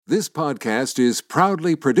This podcast is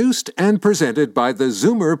proudly produced and presented by the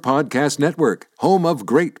Zoomer Podcast Network, home of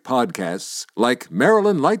great podcasts like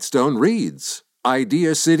Marilyn Lightstone Reads,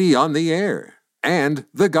 Idea City on the Air, and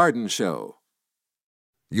The Garden Show.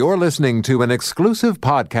 You're listening to an exclusive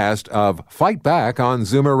podcast of Fight Back on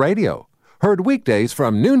Zoomer Radio, heard weekdays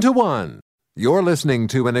from noon to 1. You're listening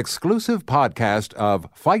to an exclusive podcast of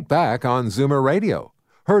Fight Back on Zoomer Radio,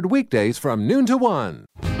 heard weekdays from noon to 1.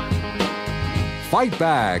 Fight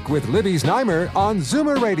Back with Libby Znaimer on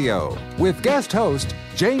Zoomer Radio with guest host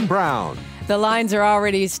Jane Brown. The lines are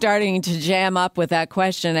already starting to jam up with that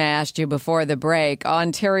question I asked you before the break.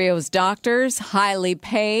 Ontario's doctors, highly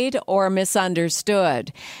paid or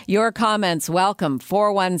misunderstood? Your comments welcome.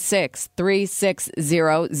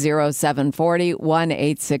 416-360-0740,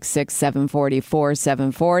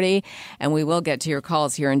 1-866-740-4740. And we will get to your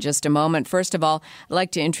calls here in just a moment. First of all, I'd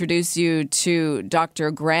like to introduce you to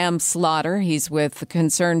Dr. Graham Slaughter. He's with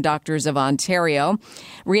Concerned Doctors of Ontario.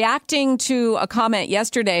 Reacting to a comment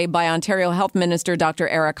yesterday by Ontario Health Minister Dr.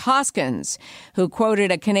 Eric Hoskins, who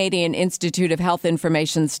quoted a Canadian Institute of Health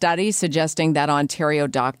Information study suggesting that Ontario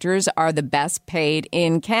doctors are the best paid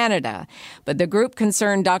in Canada. But the group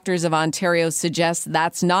Concerned Doctors of Ontario suggests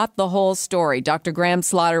that's not the whole story. Dr. Graham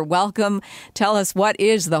Slaughter, welcome. Tell us, what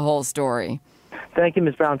is the whole story? Thank you,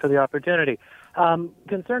 Ms. Brown, for the opportunity.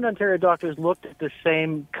 Concerned Ontario doctors looked at the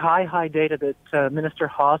same high data that Minister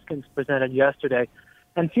Hoskins presented yesterday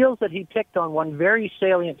and feels that he picked on one very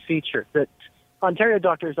salient feature, that Ontario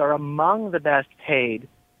doctors are among the best paid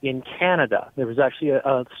in Canada. There was actually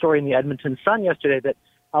a story in the Edmonton Sun yesterday that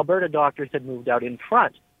Alberta doctors had moved out in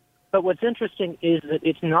front. But what's interesting is that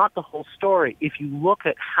it's not the whole story. If you look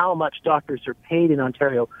at how much doctors are paid in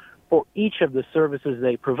Ontario for each of the services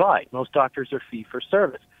they provide, most doctors are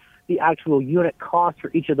fee-for-service. The actual unit cost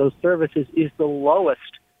for each of those services is the lowest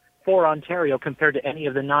for Ontario compared to any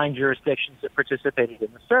of the 9 jurisdictions that participated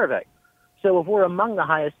in the survey. So if we're among the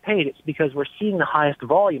highest paid, it's because we're seeing the highest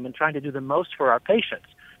volume and trying to do the most for our patients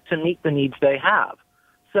to meet the needs they have.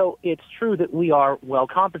 So it's true that we are well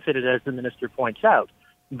compensated, as the minister points out,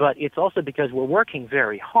 but it's also because we're working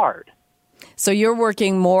very hard. So you're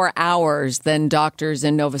working more hours than doctors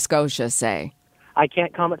in Nova Scotia, say? I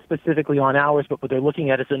can't comment specifically on hours, but what they're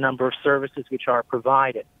looking at is the number of services which are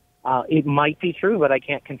provided. It might be true, but I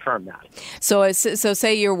can't confirm that. So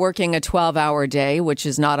say you're working a 12-hour day, which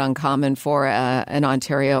is not uncommon for an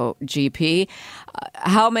Ontario GP.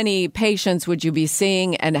 How many patients would you be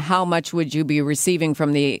seeing, and how much would you be receiving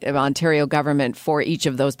from the Ontario government for each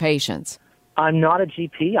of those patients? I'm not a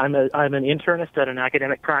GP. I'm an internist at an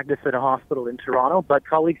academic practice at a hospital in Toronto, but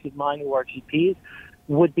colleagues of mine who are GPs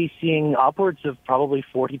would be seeing upwards of probably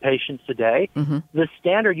 40 patients a day. Mm-hmm. The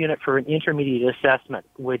standard unit for an intermediate assessment,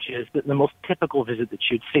 which is the most typical visit that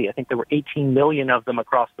you'd see, I think there were 18 million of them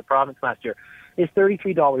across the province last year, is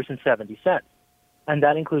 $33.70. And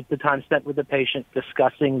that includes the time spent with the patient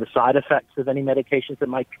discussing the side effects of any medications that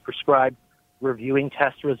might be prescribed, reviewing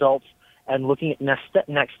test results, and looking at next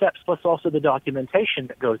steps, plus also the documentation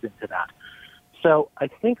that goes into that. So I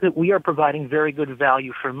think that we are providing very good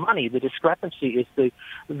value for money. The discrepancy is the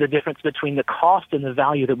difference between the cost and the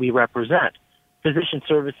value that we represent. Physician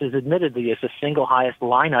services, admittedly, is the single highest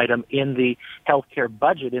line item in the healthcare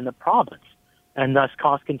budget in the province, and thus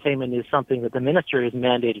cost containment is something that the minister is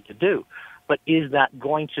mandated to do. But is that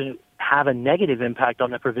going to have a negative impact on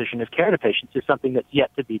the provision of care to patients is something that's yet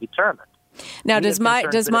to be determined. Now, does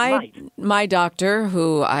my doctor,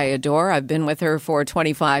 who I adore, I've been with her for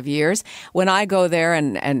 25 years, when I go there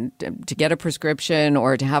and to get a prescription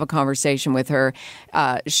or to have a conversation with her,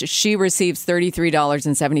 she receives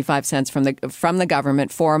 $33.75 from the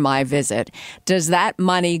government for my visit. Does that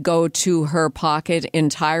money go to her pocket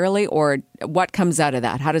entirely, or what comes out of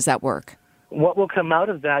that? How does that work? What will come out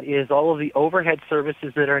of that is all of the overhead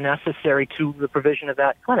services that are necessary to the provision of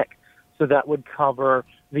that clinic. So that would cover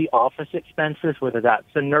the office expenses, whether that's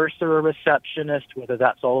a nurse or a receptionist, whether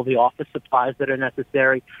that's all of the office supplies that are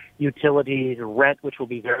necessary, utilities, rent, which will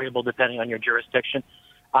be variable depending on your jurisdiction.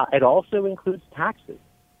 It also includes taxes.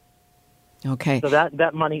 Okay. So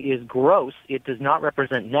that money is gross. It does not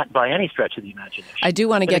represent net by any stretch of the imagination. I do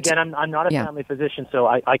want to get again, I'm not a family physician, so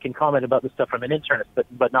I can comment about this stuff from an internist,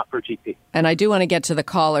 but not for a GP. And I do want to get to the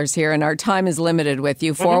callers here, and our time is limited with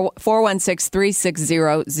you.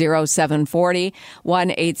 416-360-0740,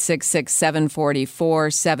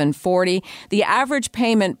 1-866-740-4740. The average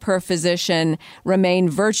payment per physician remained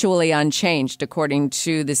virtually unchanged, according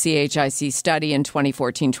to the CHIC study in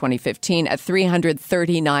 2014-2015, at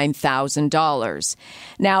 $339,000.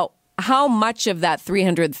 Now, how much of that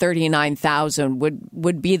 $339,000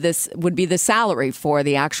 would be the salary for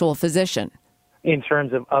the actual physician? in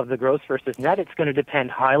terms of the gross versus net, it's going to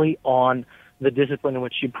depend highly on the discipline in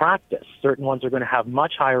which you practice. Certain ones are going to have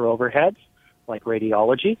much higher overheads, like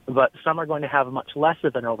radiology, but some are going to have much less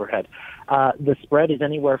of an overhead. The spread is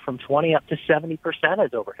anywhere from 20 up to 70%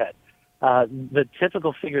 as overhead. The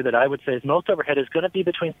typical figure that I would say is most overhead is going to be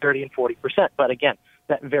between 30 and 40%. But again,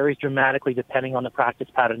 that varies dramatically depending on the practice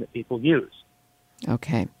pattern that people use.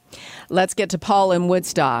 Okay. Let's get to Paul in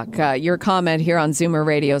Woodstock. Your comment here on Zoomer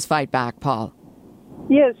Radio's Fight Back, Paul.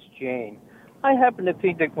 Yes, Jane. I happen to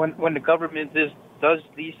think that when the government does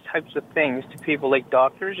these types of things to people like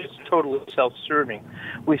doctors, it's totally self-serving.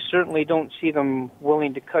 We certainly don't see them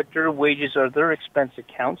willing to cut their wages or their expense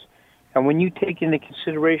accounts. And when you take into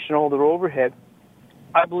consideration all their overhead,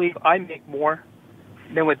 I believe I make more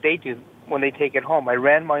than what they do when they take it home. I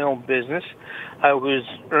ran my own business. I was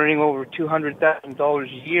earning over $200,000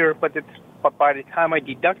 a year, but by the time I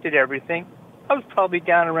deducted everything, I was probably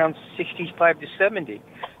down around 65 to 70.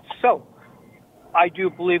 So I do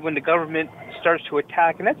believe when the government starts to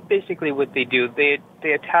attack, and that's basically what they do,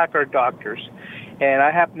 they attack our doctors. And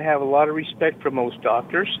I happen to have a lot of respect for most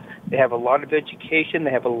doctors. They have a lot of education.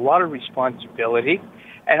 They have a lot of responsibility.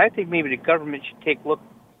 And I think maybe the government should take a look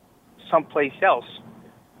someplace else.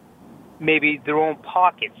 Maybe their own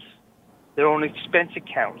pockets, their own expense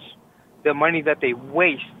accounts, the money that they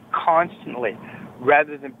waste constantly,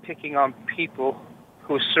 rather than picking on people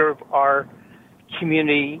who serve our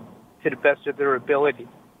community to the best of their ability.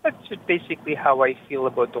 That's just basically how I feel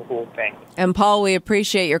about the whole thing. And Paul, we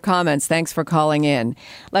appreciate your comments. Thanks for calling in.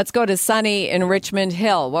 Let's go to Sunny in Richmond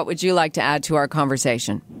Hill. What would you like to add to our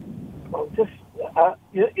conversation? Well,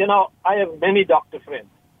 I have many doctor friends,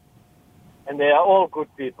 and they are all good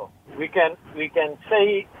people. We can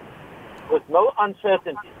say with no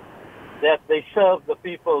uncertainty that they serve the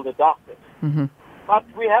people, the doctors. Mm-hmm. But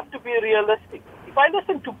we have to be realistic. If I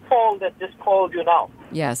listen to Paul that just called you now,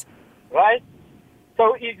 yes, right?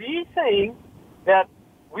 So if he's saying that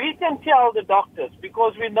we can tell the doctors,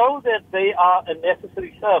 because we know that they are a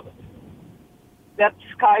necessary service, that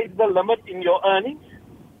sky's the limit in your earnings?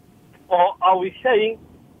 Or are we saying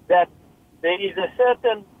that there is a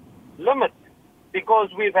certain limit? Because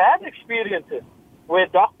we've had experiences where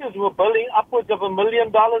doctors were billing upwards of $1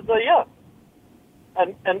 million a year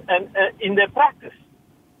and in their practice.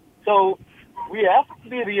 So we have to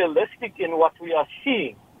be realistic in what we are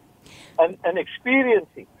seeing and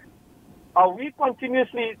experiencing. Are we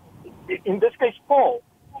continuously, in this case, Paul,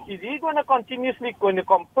 is he going to continuously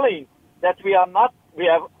complain that we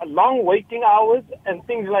have long waiting hours and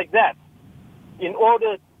things like that in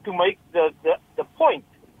order to make the point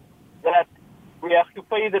that we have to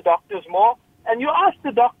pay the doctors more? And you asked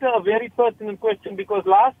the doctor a very pertinent question, because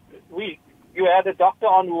last week you had a doctor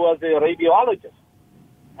on who was a radiologist.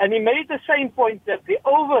 And he made the same point that the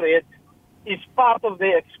overhead is part of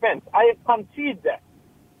their expense. I concede that.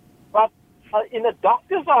 But in a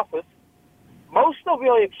doctor's office, most of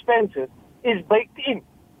your expenses is baked in.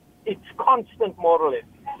 It's constant, more or less.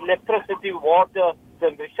 Electricity, water, the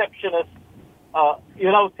receptionist,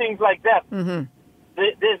 things like that. Mm-hmm.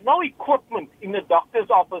 There's no equipment in the doctor's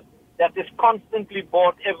office that is constantly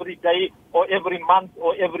bought every day or every month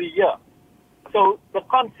or every year. So the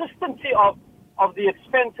consistency of the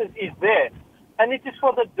expenses is there. And it is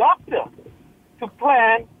for the doctor to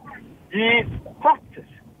plan his practice.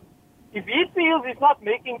 If he feels he's not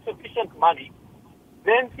making sufficient money,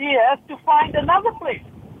 then he has to find another place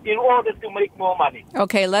in order to make more money.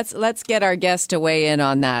 Okay, let's get our guest to weigh in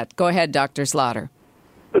on that. Go ahead, Dr. Slaughter.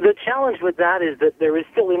 The challenge with that is that there is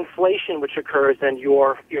still inflation which occurs, and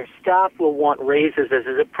your staff will want raises as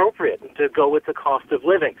is appropriate to go with the cost of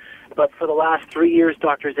living. But for the last 3 years,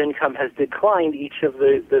 doctors' income has declined each of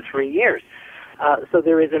the 3 years. So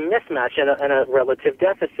there is a mismatch and a relative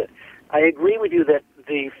deficit. I agree with you that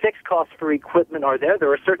the fixed costs for equipment are there.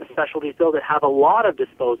 There are certain specialties, though, that have a lot of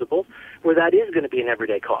disposables where that is going to be an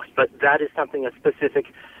everyday cost. But that is something a specific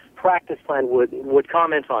practice plan would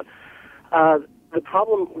comment on. The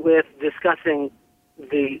problem with discussing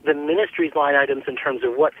the ministry's line items in terms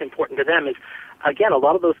of what's important to them is, again, a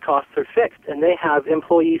lot of those costs are fixed, and they have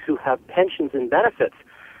employees who have pensions and benefits.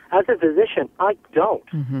 As a physician, I don't.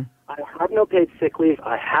 Mm-hmm. I have no paid sick leave.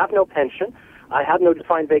 I have no pension. I have no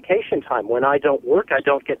defined vacation time. When I don't work, I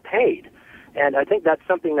don't get paid. And I think that's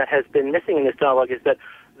something that has been missing in this dialogue, is that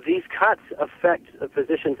these cuts affect a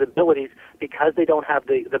physician's abilities because they don't have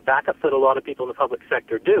the backup that a lot of people in the public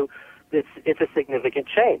sector do. It's a significant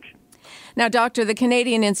change. Now, Doctor, the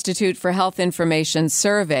Canadian Institute for Health Information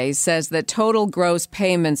survey says that total gross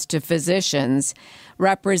payments to physicians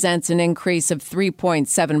represents an increase of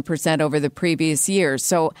 3.7% over the previous year.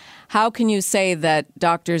 So how can you say that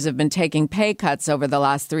doctors have been taking pay cuts over the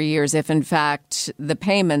last 3 years if, in fact, the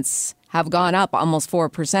payments have gone up almost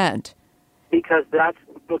 4%? Because that's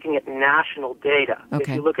looking at national data. Okay. If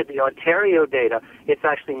you look at the Ontario data, it's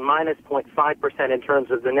actually minus 0.5% in terms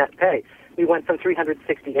of the net pay. We went from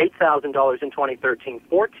 $368,000 in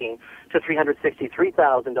 2013-14 to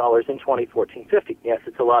 $363,000 in 2014-15. Yes,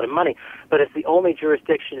 it's a lot of money, but it's the only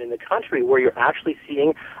jurisdiction in the country where you're actually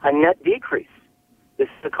seeing a net decrease. This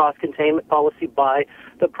is the cost containment policy by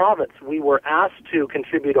the province. We were asked to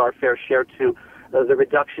contribute our fair share to the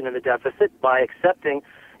reduction in the deficit by accepting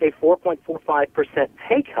a 4.45%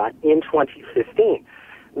 pay cut in 2015.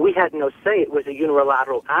 We had no say. It was a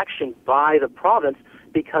unilateral action by the province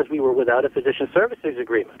because we were without a physician services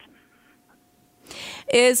agreement.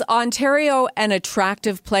 Is Ontario an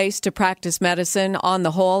attractive place to practice medicine on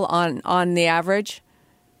the whole, on the average?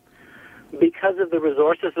 Because of the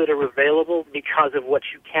resources that are available, because of what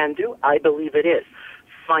you can do, I believe it is.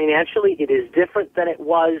 Financially, it is different than it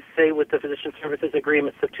was, say, with the physician services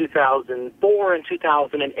agreements of 2004 and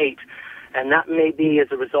 2008, and that may be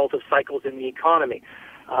as a result of cycles in the economy.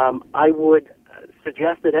 I would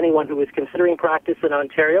suggest that anyone who is considering practice in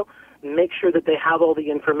Ontario make sure that they have all the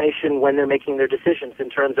information when they're making their decisions in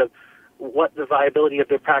terms of what the viability of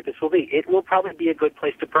their practice will be. It will probably be a good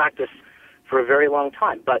place to practice for a very long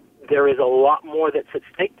time, but there is a lot more that's at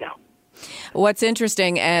stake now. What's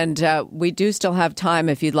interesting, and we do still have time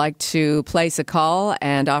if you'd like to place a call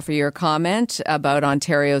and offer your comment about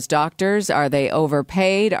Ontario's doctors. Are they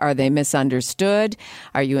overpaid? Are they misunderstood?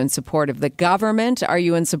 Are you in support of the government? Are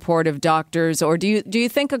you in support of doctors? Or do you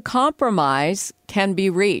think a compromise can be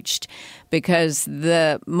reached? Because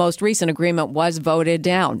the most recent agreement was voted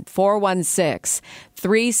down.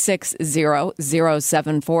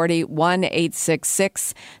 416-360-0740,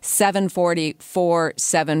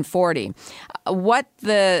 1-866-740-4740. What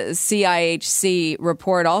the CIHC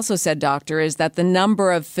report also said, Doctor, is that the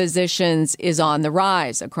number of physicians is on the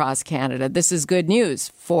rise across Canada. This is good news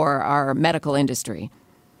for our medical industry.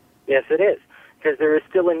 Yes, it is, because there is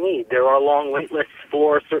still a need. There are long wait lists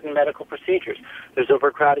for certain medical procedures. There's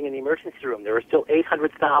overcrowding in the emergency room. There are still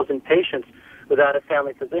 800,000 patients without a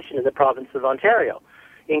family physician in the province of Ontario.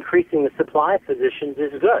 Increasing the supply of physicians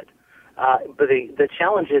is good. But the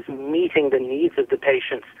challenge is meeting the needs of the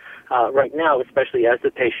patients right now, especially as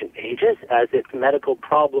the patient ages, as its medical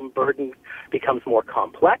problem burden becomes more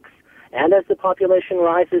complex, and as the population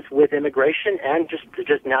rises with immigration and just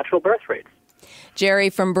natural birth rates. Jerry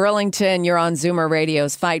from Burlington, you're on Zoomer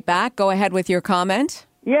Radio's Fight Back. Go ahead with your comment.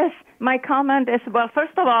 Yes, my comment is, well,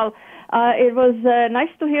 first of all, it was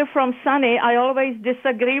nice to hear from Sonny. I always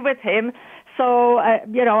disagree with him, so,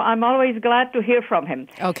 I'm always glad to hear from him.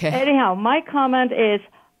 Okay. Anyhow, my comment is,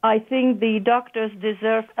 I think the doctors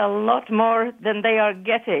deserve a lot more than they are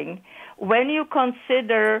getting when you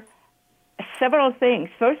consider several things.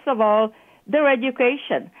 First of all, their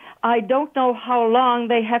education. I don't know how long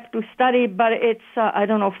they have to study, but it's,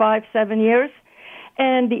 5-7 years.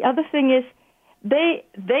 And the other thing is, they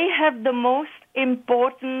have the most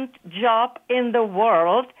important job in the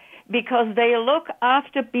world because they look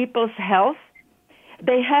after people's health.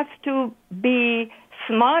 They have to be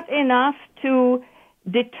smart enough to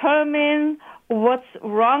determine what's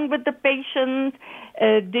wrong with the patient,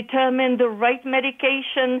 determine the right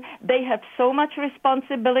medication. They have so much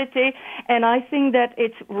responsibility, and I think that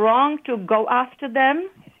it's wrong to go after them.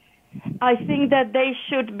 I think that they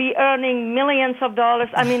should be earning millions of dollars.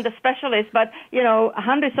 I mean, the specialists, but,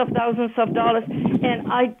 hundreds of thousands of dollars.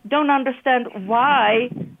 And I don't understand why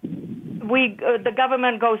the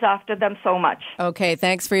government goes after them so much. Okay,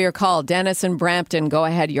 thanks for your call. Dennis in Brampton, go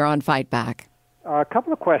ahead. You're on Fight Back. A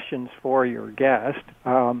couple of questions for your guest.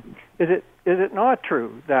 Is it not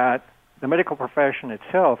true that the medical profession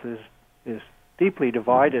itself is deeply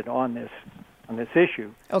divided on this issue?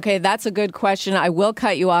 Okay, that's a good question. I will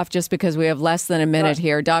cut you off just because we have less than a minute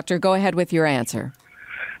here. Doctor, go ahead with your answer.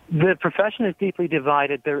 The profession is deeply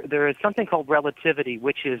divided. There is something called relativity,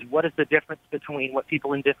 which is what is the difference between what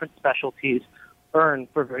people in different specialties earn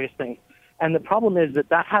for various things. And the problem is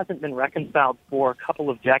that hasn't been reconciled for a couple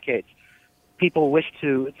of decades. People wish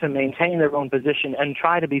to maintain their own position and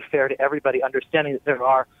try to be fair to everybody, understanding that there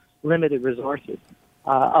are limited resources.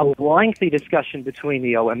 A lengthy discussion between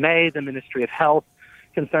the OMA, the Ministry of Health,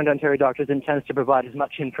 Concerned Ontario Doctors intends to provide as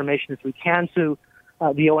much information as we can to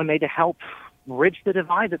the OMA to help bridge the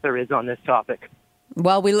divide that there is on this topic.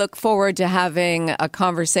 Well, we look forward to having a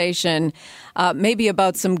conversation maybe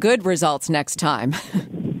about some good results next time.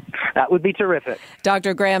 That would be terrific.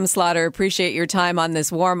 Dr. Graham Slaughter, appreciate your time on this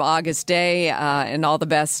warm August day, and all the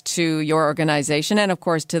best to your organization and, of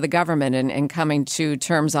course, to the government in coming to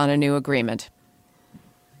terms on a new agreement.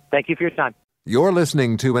 Thank you for your time. You're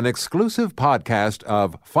listening to an exclusive podcast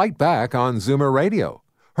of Fight Back on Zoomer Radio,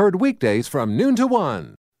 heard weekdays from noon to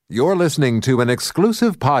 1. You're listening to an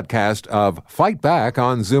exclusive podcast of Fight Back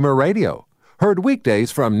on Zoomer Radio, heard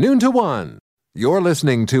weekdays from noon to 1. You're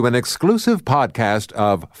listening to an exclusive podcast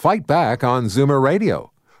of Fight Back on Zoomer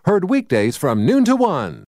Radio, heard weekdays from noon to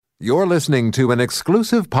 1. You're listening to an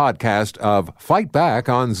exclusive podcast of Fight Back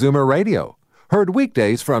on Zoomer Radio, heard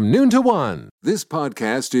weekdays from noon to 1. This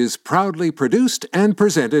podcast is proudly produced and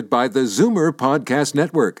presented by the Zoomer Podcast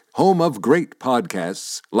Network, home of great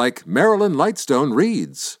podcasts like Marilyn Lightstone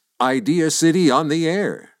Reads, Idea City on the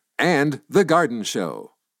Air, and The Garden Show.